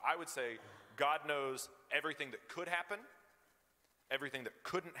doesn't know. I would say God knows everything that could happen, everything that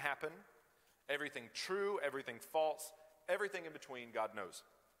couldn't happen, everything true, everything false, everything in between, God knows.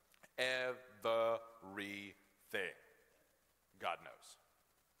 Everything. God knows.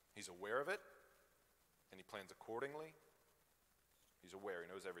 He's aware of it, and he plans accordingly. He's aware. He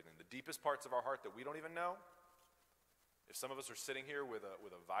knows everything. The deepest parts of our heart that we don't even know, if some of us are sitting here with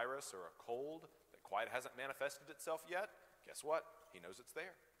a virus or a cold that quite hasn't manifested itself yet, guess what? He knows it's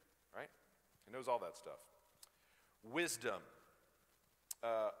there, right? He knows all that stuff. Wisdom.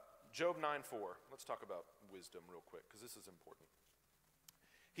 Job 9:4. Let's talk about wisdom real quick because this is important.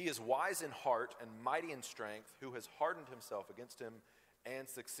 He is wise in heart and mighty in strength, who has hardened himself against him and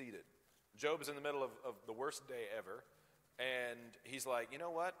succeeded. Job is in the middle of the worst day ever, and he's like, you know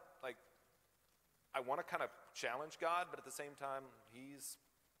what? Like, I want to kind of challenge God, but at the same time,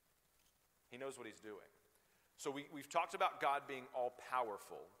 he knows what he's doing. So we've talked about God being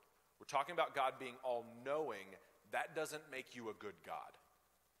all-powerful. We're talking about God being all-knowing. That doesn't make you a good God.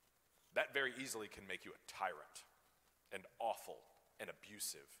 That very easily can make you a tyrant and awful and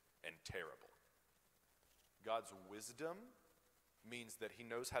abusive and terrible. God's wisdom means that he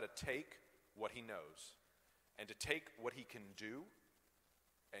knows how to take what he knows and to take what he can do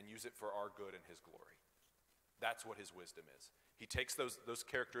and use it for our good and his glory. That's what his wisdom is. He takes those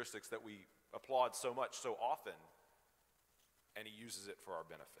characteristics that we applaud so much, so often, and he uses it for our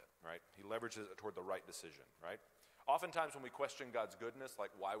benefit, right? He leverages it toward the right decision, right? Oftentimes when we question God's goodness,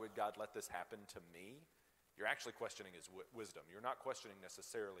 like, why would God let this happen to me? You're actually questioning his wisdom. You're not questioning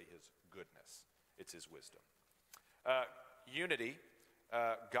necessarily his goodness. It's his wisdom. Unity,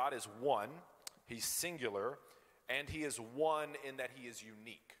 God is one, he's singular, and he is one in that he is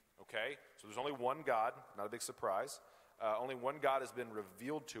unique, okay? So there's only one God, not a big surprise. Only one God has been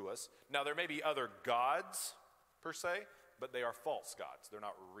revealed to us. Now, there may be other gods, per se, but they are false gods. They're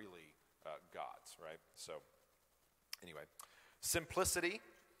not really gods, right? So, anyway. Simplicity.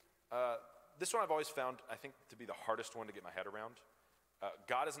 This one I've always found, I think, to be the hardest one to get my head around.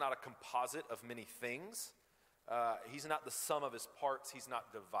 God is not a composite of many things. He's not the sum of his parts. He's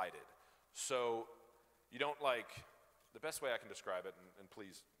not divided. So, you don't the best way I can describe it, and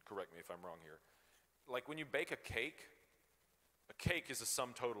please correct me if I'm wrong here, like when you bake a cake is a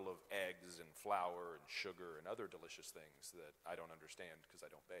sum total of eggs and flour and sugar and other delicious things that I don't understand because I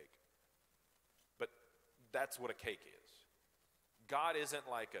don't bake. But that's what a cake is. God isn't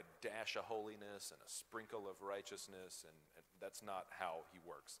like a dash of holiness and a sprinkle of righteousness, and that's not how he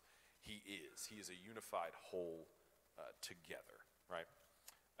works. He is a unified whole together, right?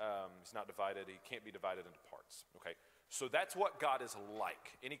 He's not divided. He can't be divided into parts, okay? So that's what God is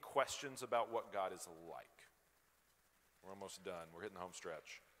like. Any questions about what God is like? We're almost done. We're hitting the home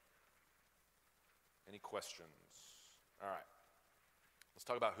stretch. Any questions? All right. Let's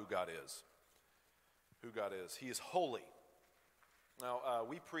talk about who God is. Who God is. He is holy. Now,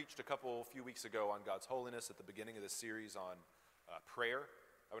 we preached a few weeks ago on God's holiness at the beginning of this series on prayer.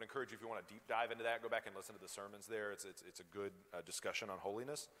 I would encourage you, if you want to deep dive into that, go back and listen to the sermons there. It's a good discussion on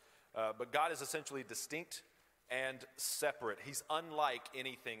holiness. But God is essentially distinct and separate. He's unlike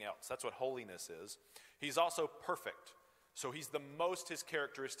anything else. That's what holiness is. He's also perfect. So he's the most his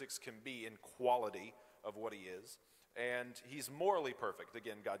characteristics can be in quality of what he is. And he's morally perfect.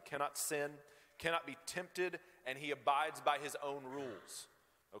 Again, God cannot sin, cannot be tempted, and he abides by his own rules.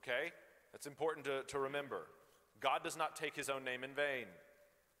 Okay? That's important to remember. God does not take his own name in vain.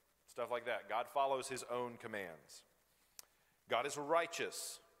 Stuff like that. God follows his own commands. God is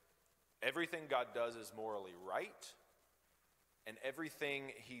righteous. Everything God does is morally right, and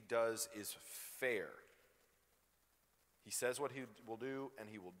everything he does is fair. He says what he will do, and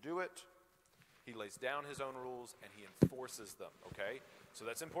he will do it. He lays down his own rules, and he enforces them, okay? So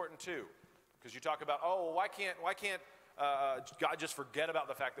that's important too, because you talk about, why can't God just forget about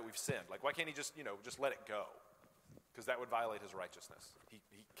the fact that we've sinned? Like, why can't he just let it go? Because that would violate his righteousness. He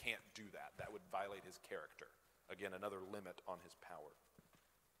can't do that. That would violate his character. Again, another limit on his power.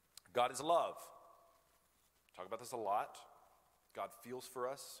 God is love. Talk about this a lot. God feels for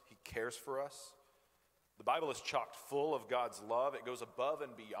us. He cares for us. The Bible is chock full of God's love. It goes above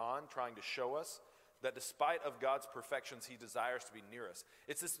and beyond, trying to show us that despite of God's perfections, he desires to be near us.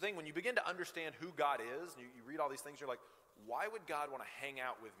 It's this thing, when you begin to understand who God is, and you read all these things, you're like, why would God want to hang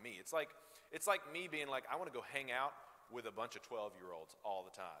out with me? It's like me being like, I want to go hang out with a bunch of 12-year-olds all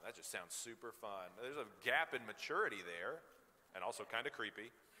the time. That just sounds super fun. There's a gap in maturity there, and also kind of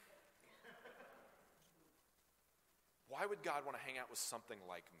creepy. Why would God want to hang out with something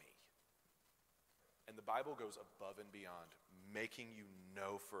like me? And the Bible goes above and beyond, making you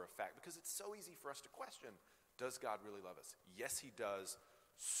know for a fact, because it's so easy for us to question, does God really love us? Yes, he does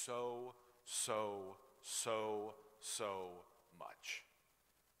so much.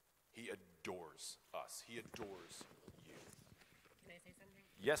 He adores us. He adores you. Can I say something?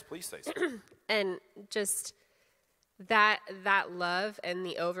 Yes, please say something. And just that love and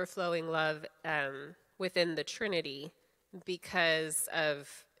the overflowing love within the Trinity, because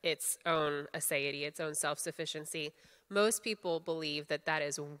of its own aseity, its own self-sufficiency, most people believe that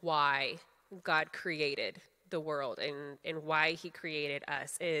is why God created the world and why he created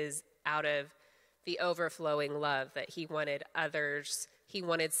us is out of the overflowing love that he wanted others, he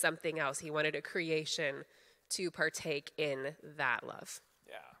wanted something else, he wanted a creation to partake in that love.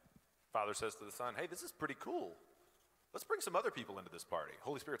 Yeah. Father says to the Son, hey, this is pretty cool. Let's bring some other people into this party.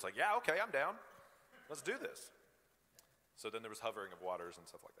 Holy Spirit's like, yeah, okay, I'm down. Let's do this. So then there was hovering of waters and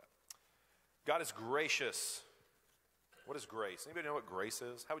stuff like that. God is gracious. What is grace? Anybody know what grace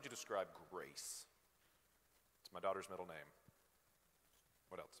is? How would you describe grace? It's my daughter's middle name.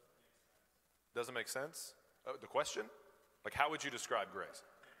 What else? Doesn't make sense? Oh, the question? Like, how would you describe grace?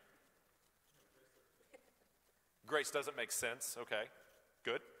 Grace doesn't make sense. Okay.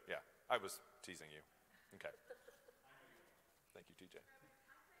 Good. Yeah. I was teasing you. Okay. Thank you, TJ.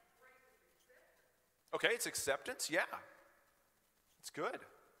 Okay, it's acceptance. Yeah. It's good.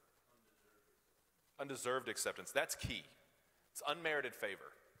 Undeserved acceptance. That's key. It's unmerited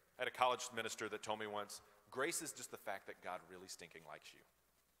favor. I had a college minister that told me once, grace is just the fact that God really stinking likes you.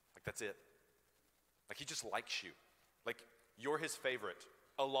 Like, that's it. Like, he just likes you. Like, you're his favorite,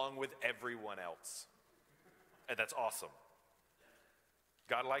 along with everyone else. And that's awesome.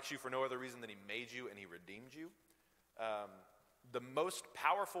 God likes you for no other reason than he made you and he redeemed you. The most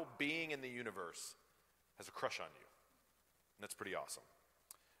powerful being in the universe has a crush on you. And that's pretty awesome.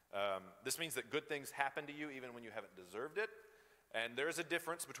 This means that good things happen to you even when you haven't deserved it. And there is a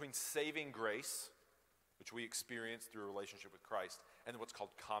difference between saving grace, which we experience through a relationship with Christ, and what's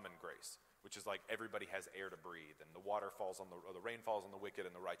called common grace, which is like everybody has air to breathe, and the rain falls on the wicked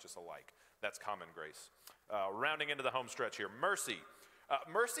and the righteous alike. That's common grace. Rounding into the home stretch here, mercy.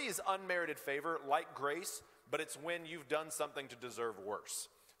 Mercy is unmerited favor, like grace, but it's when you've done something to deserve worse.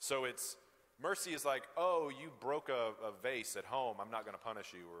 So mercy is like, oh, you broke a vase at home, I'm not going to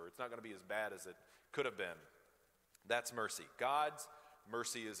punish you, or it's not going to be as bad as it could have been. That's mercy. God's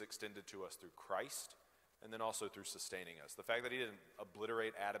mercy is extended to us through Christ, and then also through sustaining us. The fact that he didn't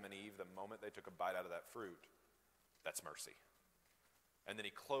obliterate Adam and Eve the moment they took a bite out of that fruit, that's mercy. And then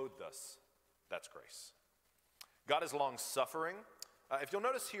he clothed us, that's grace. God is long-suffering. If you'll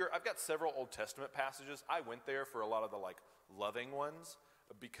notice here, I've got several Old Testament passages. I went there for a lot of the loving ones,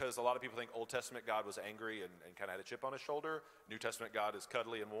 because a lot of people think Old Testament God was angry and kind of had a chip on his shoulder. New Testament God is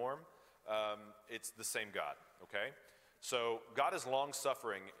cuddly and warm. It's the same God, okay? So God is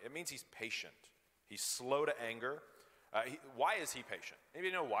long-suffering. It means he's patient. He's slow to anger. Why is he patient?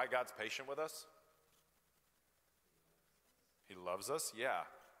 Anybody know why God's patient with us? He loves us? Yeah.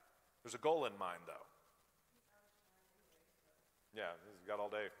 There's a goal in mind, though. Yeah, he's got all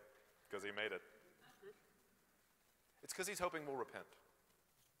day because he made it. It's because he's hoping we'll repent.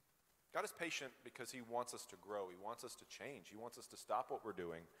 God is patient because he wants us to grow. He wants us to change. He wants us to stop what we're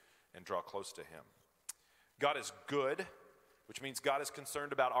doing and draw close to him. God is good, which means God is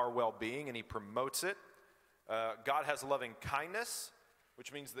concerned about our well-being and he promotes it. God has loving kindness,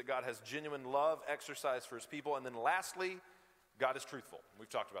 which means that God has genuine love exercised for his people. And then lastly, God is truthful. We've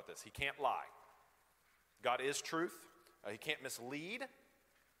talked about this. He can't lie. God is truth. He can't mislead.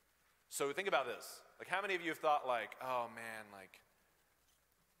 So think about this. Like, how many of you have thought oh man,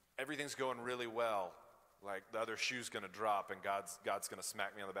 everything's going really well. The other shoe's going to drop and God's going to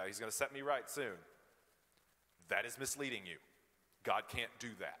smack me on the back. He's going to set me right soon. That is misleading you. God can't do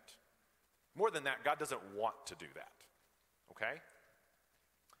that. More than that, God doesn't want to do that. Okay?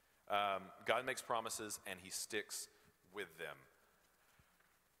 God makes promises and he sticks with them.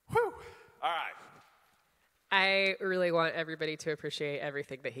 Whew! All right. I really want everybody to appreciate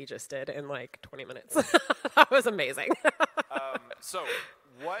everything that he just did in 20 minutes. That was amazing. So,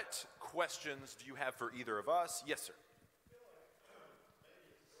 what questions do you have for either of us? Yes, sir.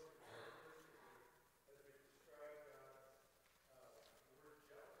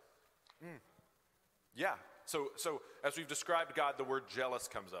 Yeah. So as we've described God, the word jealous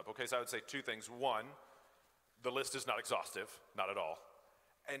comes up. Okay, so I would say two things. One, the list is not exhaustive, not at all.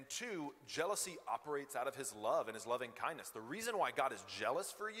 And two, jealousy operates out of his love and his loving kindness. The reason why God is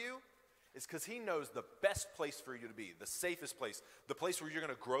jealous for you is because he knows the best place for you to be, the safest place, the place where you're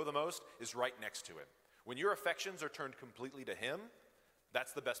going to grow the most is right next to him. When your affections are turned completely to him,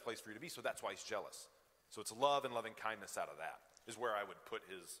 that's the best place for you to be, so that's why he's jealous. So it's love and loving kindness out of that is where I would put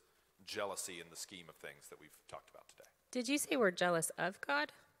his jealousy in the scheme of things that we've talked about today. Did you say we're jealous of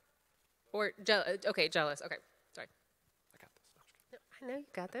God? Or, okay, jealous. Okay, sorry. I got this. No, I know you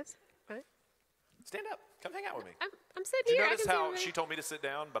got this. Right? Stand up. Come hang out with me. I'm sitting Did here. you notice how she told me to sit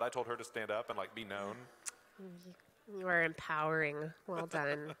down, but I told her to stand up and be known? You are empowering. Well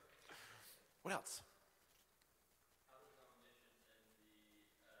done. What else?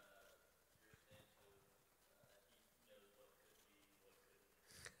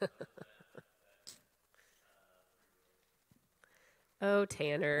 Oh,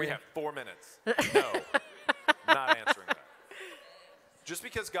 Tanner. We have 4 minutes. No, not answering that. Just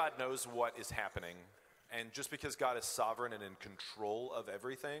because God knows what is happening And just because God is sovereign and in control of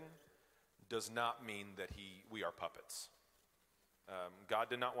everything does not mean that we are puppets. God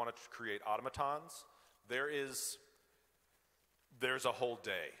did not want to create automatons. There's a whole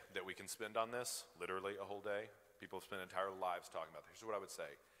day that we can spend on this, literally a whole day. People spend entire lives talking about this. Here's what I would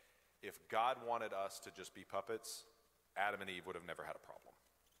say. If God wanted us to just be puppets, Adam and Eve would have never had a problem.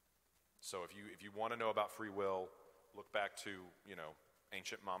 So if you want to know about free will, look back to,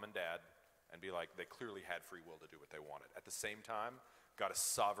 ancient mom and dad and be like, they clearly had free will to do what they wanted. At the same time, God is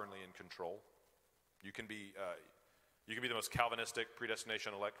sovereignly in control. You can be the most Calvinistic,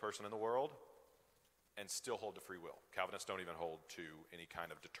 predestination elect person in the world and still hold to free will. Calvinists don't even hold to any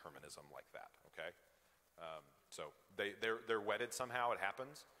kind of determinism like that, okay? So they're wedded somehow, it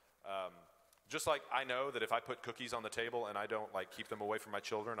happens. Just like I know that if I put cookies on the table and I don't keep them away from my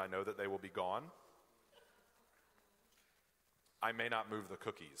children, I know that they will be gone. I may not move the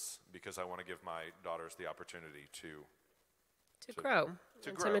cookies because I want to give my daughters the opportunity to grow,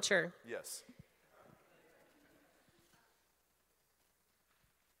 to mature. Yes.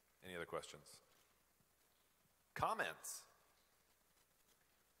 Any other questions? Comments?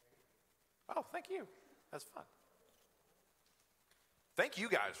 Oh, thank you. That's fun. Thank you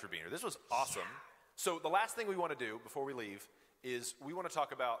guys for being here. This was awesome. Yeah. So the last thing we want to do before we leave is we want to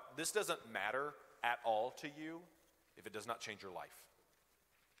talk about this doesn't matter at all to you if it does not change your life.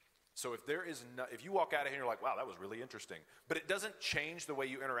 So if you walk out of here and you're like, wow, that was really interesting, but it doesn't change the way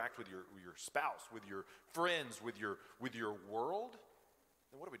you interact with your spouse, with your friends, with your world,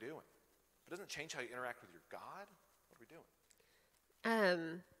 then what are we doing? If it doesn't change how you interact with your God, what are we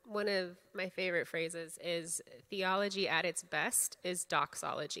doing? One of my favorite phrases is theology at its best is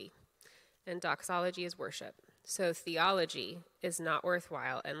doxology, and doxology is worship. So theology is not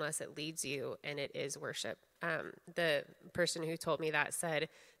worthwhile unless it leads you and it is worship. The person who told me that said,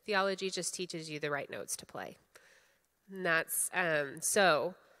 theology just teaches you the right notes to play. And that's,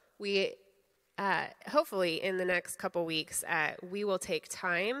 so we, hopefully in the next couple weeks, we will take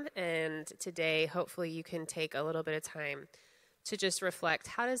time, and today, hopefully you can take a little bit of time to just reflect,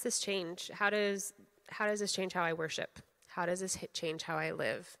 how does this change? How does this change how I worship? How does this change how I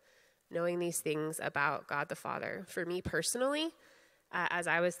live? Knowing these things about God the Father. For me personally, as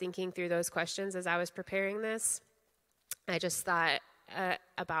I was thinking through those questions, as I was preparing this, I just thought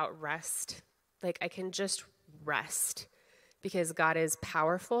about rest. I can just rest because God is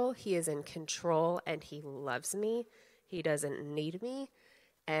powerful. He is in control and he loves me. He doesn't need me.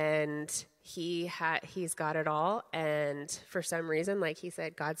 And he's got it all. And for some reason, like he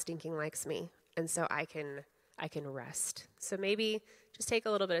said, God stinking likes me. And so I can rest. So maybe just take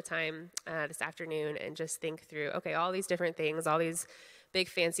a little bit of time this afternoon and just think through, okay, all these different things, all these big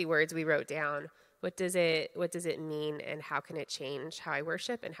fancy words we wrote down. What does it mean, and how can it change how I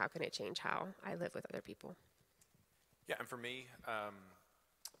worship, and how can it change how I live with other people? Yeah, and for me, have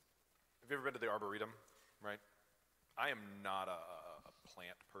you ever been to the Arboretum, right? I am not a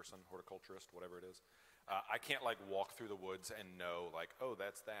plant person, horticulturist, whatever it is. I can't walk through the woods and know oh,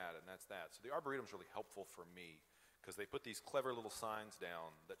 that's that and that's that. So the Arboretum is really helpful for me because they put these clever little signs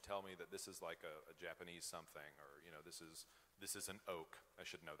down that tell me that this is a Japanese something, or this is an oak. I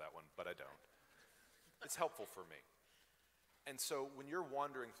should know that one, but I don't. It's helpful for me. And so when you're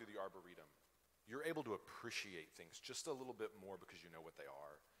wandering through the Arboretum, you're able to appreciate things just a little bit more because you know what they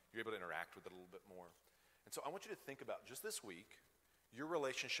are. You're able to interact with it a little bit more. And so I want you to think about, just this week, your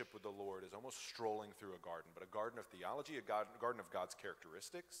relationship with the Lord is almost strolling through a garden, but a garden of theology, a garden of God's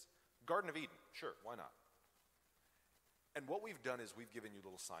characteristics, Garden of Eden, sure, why not? And what we've done is we've given you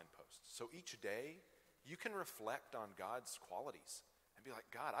little signposts. So each day, you can reflect on God's qualities and be like,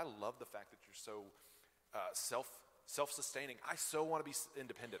 God, I love the fact that you're so self-sustaining. I so want to be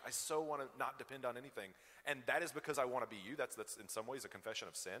independent. I so want to not depend on anything. And that is because I want to be you. That's in some ways a confession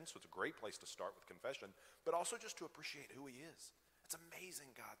of sin, so it's a great place to start with confession, but also just to appreciate who he is. It's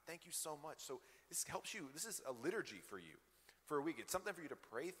amazing, God. Thank you so much. So this helps you. This is a liturgy for you for a week. It's something for you to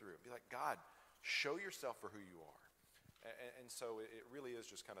pray through and be like, God, show yourself for who you are. And so it really is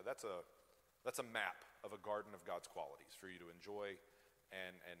just that's a map of a garden of God's qualities for you to enjoy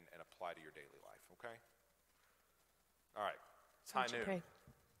and apply to your daily life, okay? All right, it's high noon.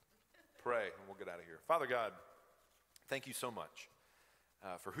 Pray, and we'll get out of here. Father God, thank you so much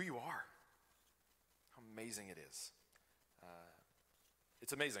for who you are. How amazing it is.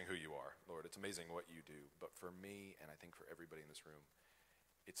 It's amazing who you are, Lord. It's amazing what you do. But for me, and I think for everybody in this room,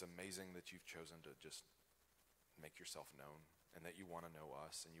 it's amazing that you've chosen to just make yourself known, and that you want to know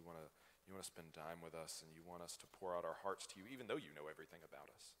us, and you want to spend time with us, and you want us to pour out our hearts to you, even though you know everything about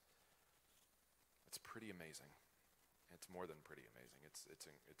us. It's pretty amazing. It's more than pretty amazing. It's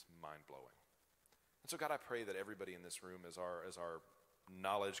mind-blowing. And so, God, I pray that everybody in this room, as our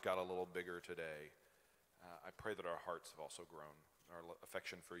knowledge got a little bigger today, I pray that our hearts have also grown. Our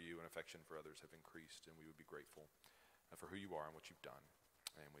affection for you and affection for others have increased, and we would be grateful for who you are and what you've done.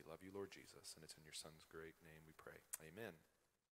 And we love you, Lord Jesus, and it's in your Son's great name we pray. Amen.